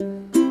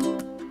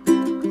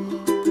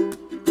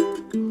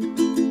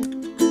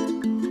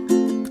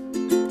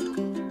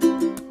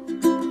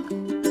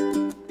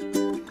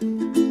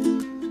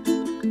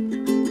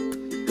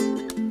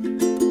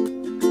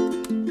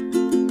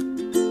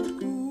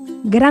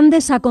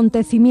Grandes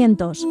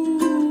acontecimientos.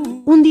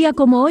 Un día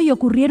como hoy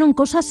ocurrieron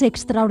cosas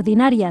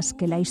extraordinarias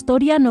que la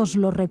historia nos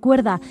lo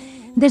recuerda.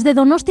 Desde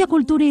Donostia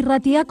Kultura y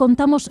Ratia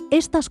contamos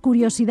estas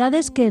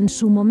curiosidades que en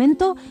su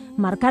momento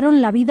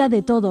marcaron la vida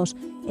de todos,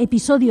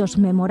 episodios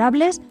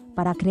memorables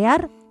para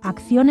crear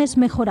acciones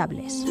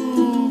mejorables.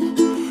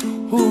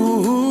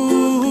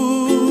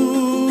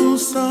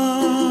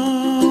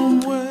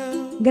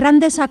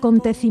 Grandes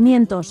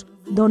acontecimientos,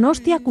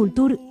 Donostia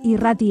Kultura y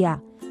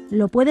Ratia.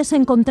 Lo puedes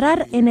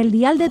encontrar en el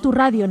dial de tu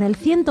radio, en el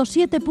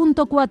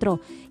 107.4,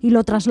 y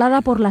lo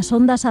traslada por las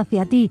ondas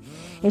hacia ti.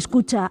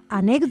 Escucha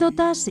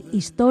anécdotas,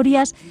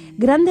 historias,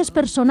 grandes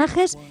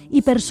personajes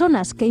y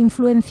personas que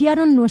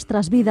influenciaron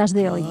nuestras vidas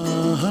de hoy.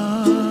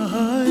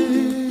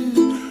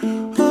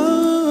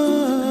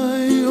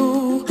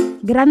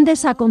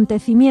 Grandes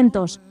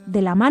acontecimientos,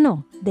 de la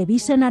mano de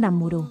Bisen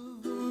Aramburu.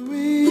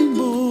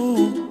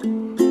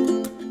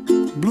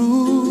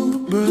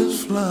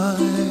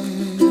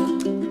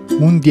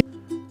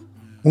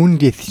 Un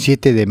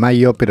 17 de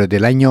mayo, pero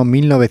del año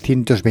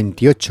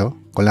 1928,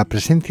 con la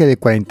presencia de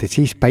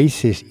 46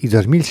 países y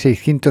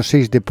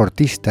 2.606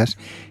 deportistas,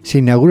 se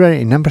inauguran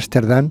en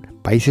Ámsterdam,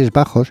 Países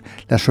Bajos,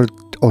 las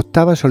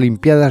octavas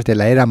Olimpiadas de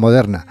la era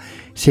moderna.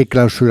 Se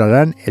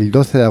clausurarán el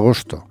 12 de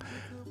agosto.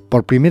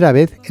 Por primera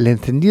vez, el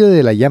encendido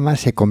de la llama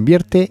se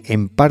convierte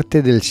en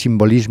parte del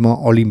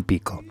simbolismo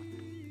olímpico.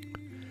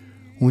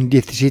 Un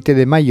 17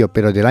 de mayo,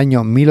 pero del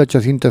año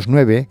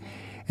 1809,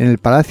 en el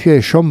Palacio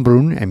de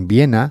Schönbrunn, en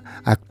Viena,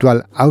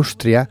 actual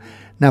Austria,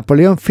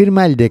 Napoleón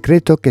firma el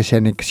decreto que se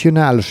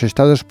anexiona a los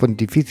estados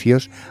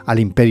pontificios al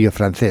Imperio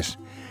francés.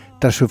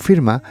 Tras su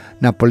firma,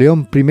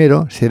 Napoleón I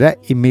será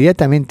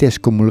inmediatamente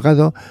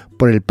excomulgado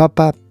por el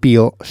Papa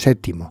Pío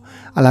VII,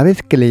 a la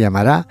vez que le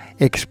llamará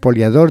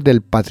expoliador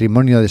del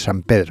patrimonio de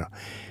San Pedro,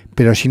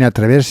 pero sin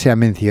atreverse a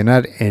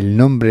mencionar el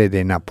nombre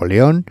de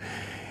Napoleón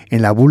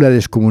en la bula de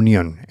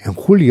excomunión. En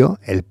julio,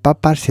 el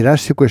Papa será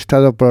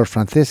secuestrado por los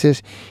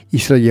franceses y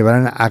se lo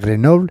llevarán a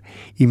Grenoble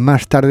y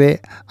más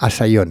tarde a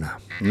Sayona.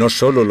 No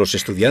solo los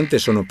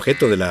estudiantes son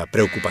objeto de la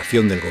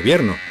preocupación del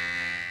gobierno.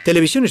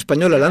 Televisión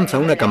Española lanza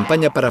una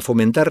campaña para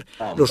fomentar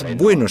los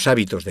buenos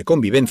hábitos de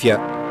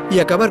convivencia y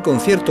acabar con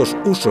ciertos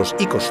usos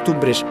y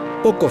costumbres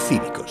poco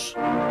cívicos.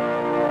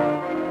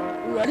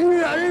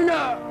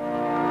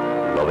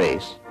 ¿Lo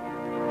ves?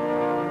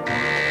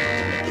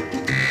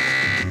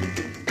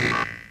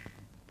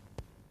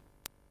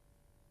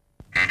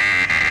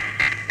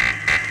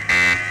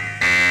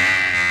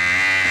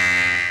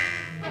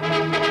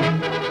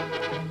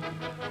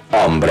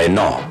 Hombre,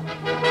 no.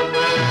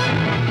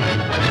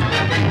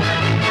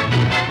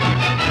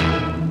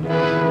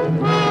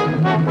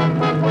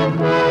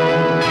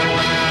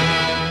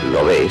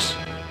 ¿Lo ves?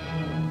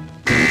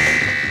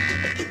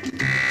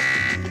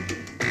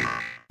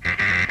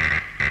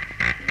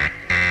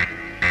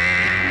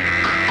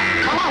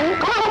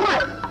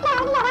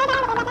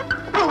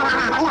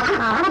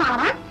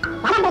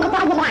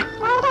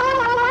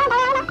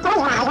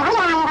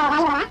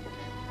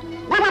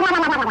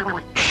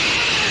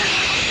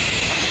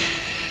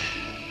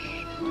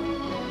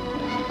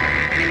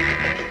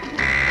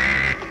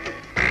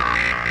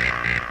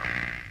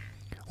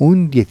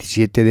 Un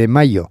 17 de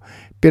mayo,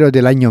 pero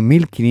del año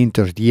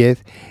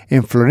 1510,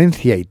 en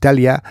Florencia,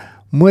 Italia,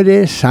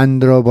 muere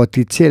Sandro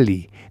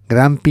Botticelli,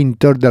 gran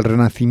pintor del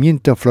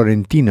Renacimiento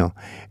florentino.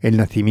 El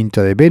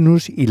nacimiento de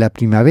Venus y la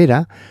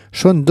primavera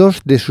son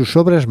dos de sus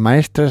obras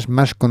maestras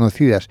más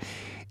conocidas.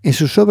 En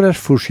sus obras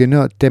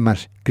fusionó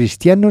temas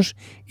cristianos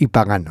y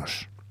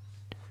paganos.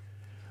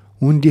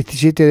 Un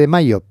 17 de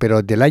mayo,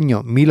 pero del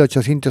año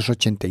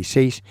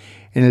 1886,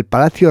 en el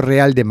Palacio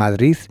Real de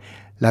Madrid,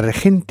 la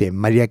regente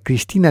María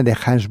Cristina de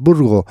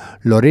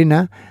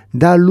Habsburgo-Lorena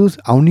da a luz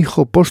a un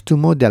hijo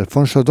póstumo de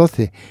Alfonso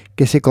XII,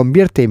 que se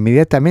convierte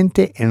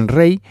inmediatamente en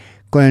rey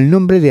con el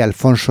nombre de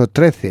Alfonso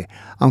XIII,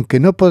 aunque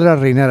no podrá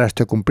reinar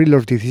hasta cumplir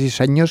los 16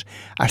 años.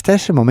 Hasta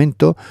ese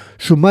momento,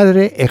 su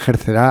madre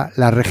ejercerá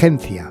la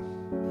regencia.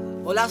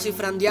 Hola, soy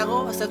Fran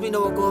Diago, este es mi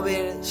nuevo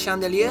cover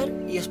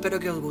Chandelier y espero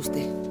que os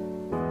guste.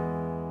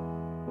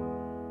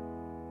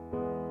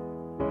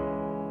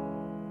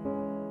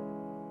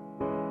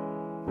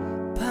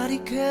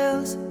 Party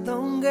girls,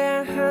 don't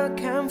get hurt,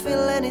 can't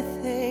feel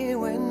anything.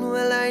 When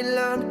will I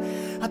learn?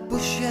 I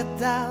push it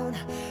down,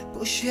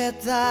 push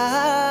it down.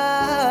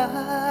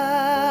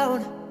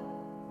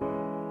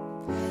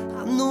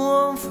 I'm the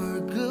one for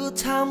a good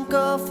time,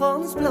 call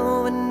phones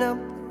blowing up.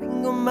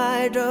 Ring on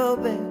my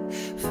doorbell,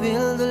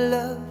 feel the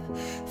love,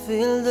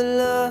 feel the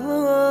love.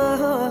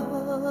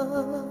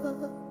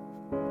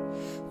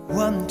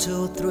 1,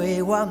 2,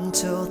 3, 1,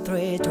 2,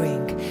 3,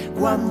 drink.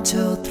 1,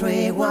 2,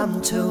 3,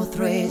 1, 2,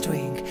 3,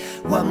 drink.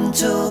 1,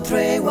 2,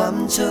 3,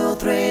 1, 2,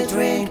 3,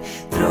 drink.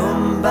 Throw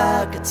 'em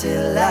back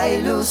till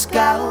I lose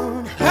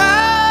count.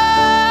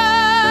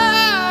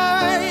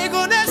 I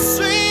gonna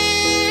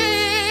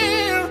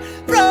swing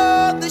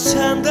from the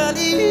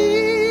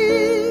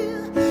chandelier,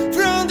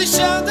 from the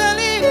chandelier.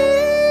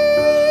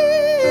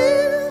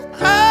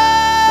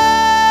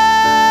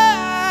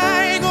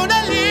 I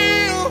gonna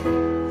live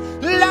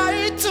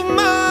light to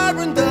my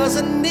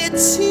doesn't need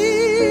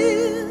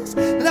tears,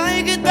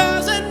 like it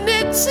doesn't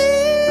need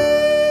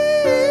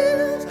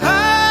tears. I'm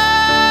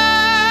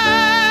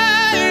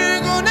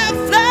gonna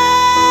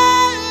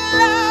fly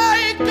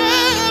like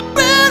a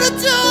bird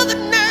into the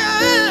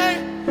night.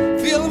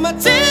 Feel my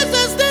tears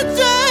as they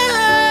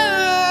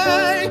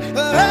dry.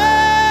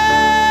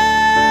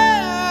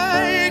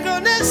 I'm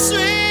gonna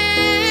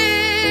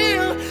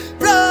swim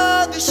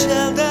from the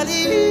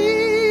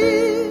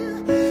chandelier,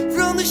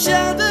 from the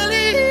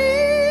chandelier.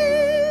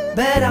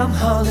 But I'm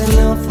holding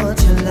on for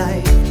dear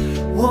life.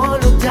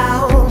 Won't look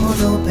down,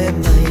 won't open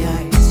my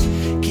eyes.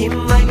 Keep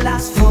my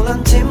glass full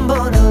until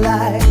the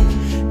light.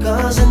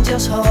 Cause I'm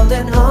just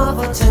holding on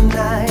for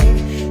tonight.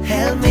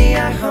 Help me,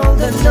 I'm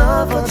holding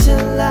on for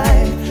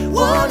tonight.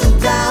 Won't look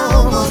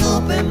down, won't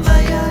open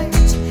my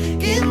eyes.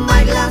 Keep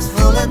my glass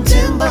full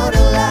until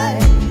the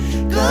light.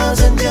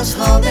 Cause I'm just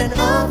holding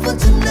on for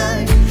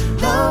tonight,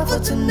 on for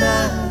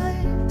tonight.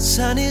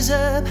 Sun is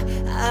up,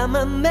 I'm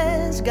a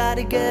mess.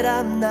 Gotta get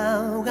up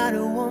now, gotta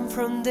run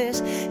from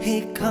this.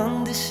 He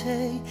come to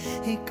say,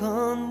 he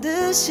come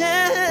to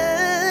say.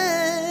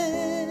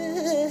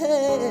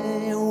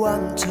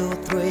 1, 2,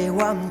 3,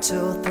 1,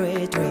 2,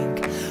 3,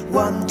 drink.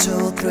 1,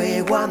 2,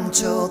 3, 1,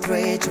 2,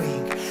 3,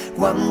 drink.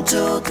 1,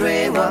 2,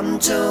 3, 1,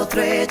 2,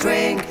 3,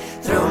 drink.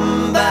 Throw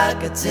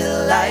back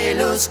till I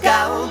lose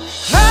count.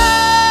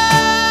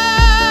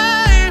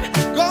 I'm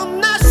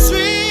gonna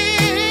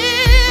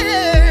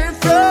swim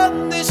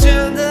from the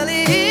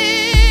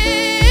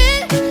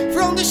chandelier,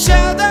 from the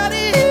chandelier.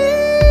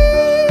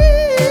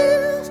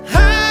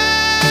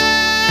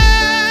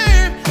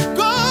 I'm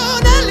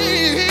gonna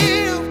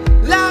live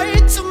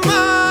like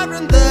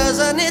tomorrow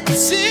doesn't need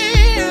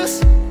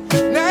tears,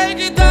 like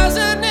it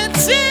doesn't need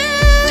tears.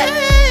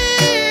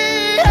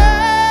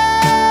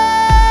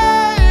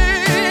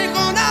 I'm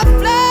gonna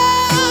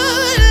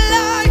fly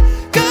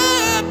like a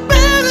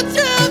bird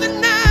into the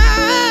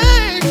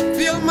night.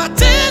 Feel my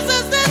tears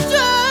as they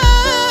dry.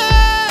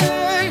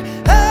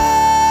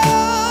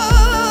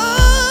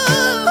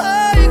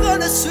 I'm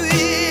gonna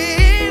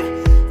swim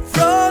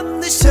from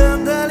the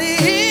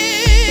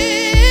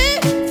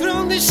chandelier,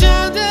 from the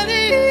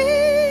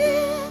chandelier.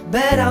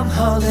 But I'm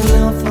holding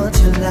on for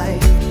dear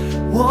life.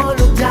 Won't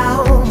look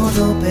down, won't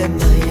open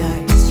my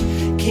eyes.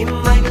 Keep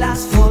my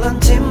glass full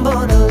until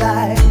the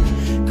light.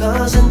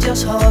 Cause I'm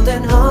just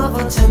holding on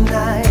for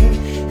tonight.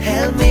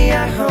 Help me,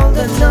 I'm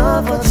holding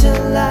on for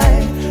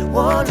tonight.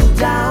 Won't look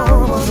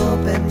down, won't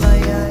open my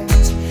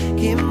eyes.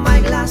 Keep my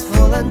glass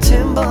full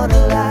until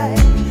the light.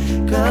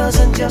 Cause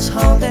I'm just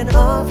holding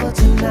on for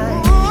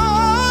tonight.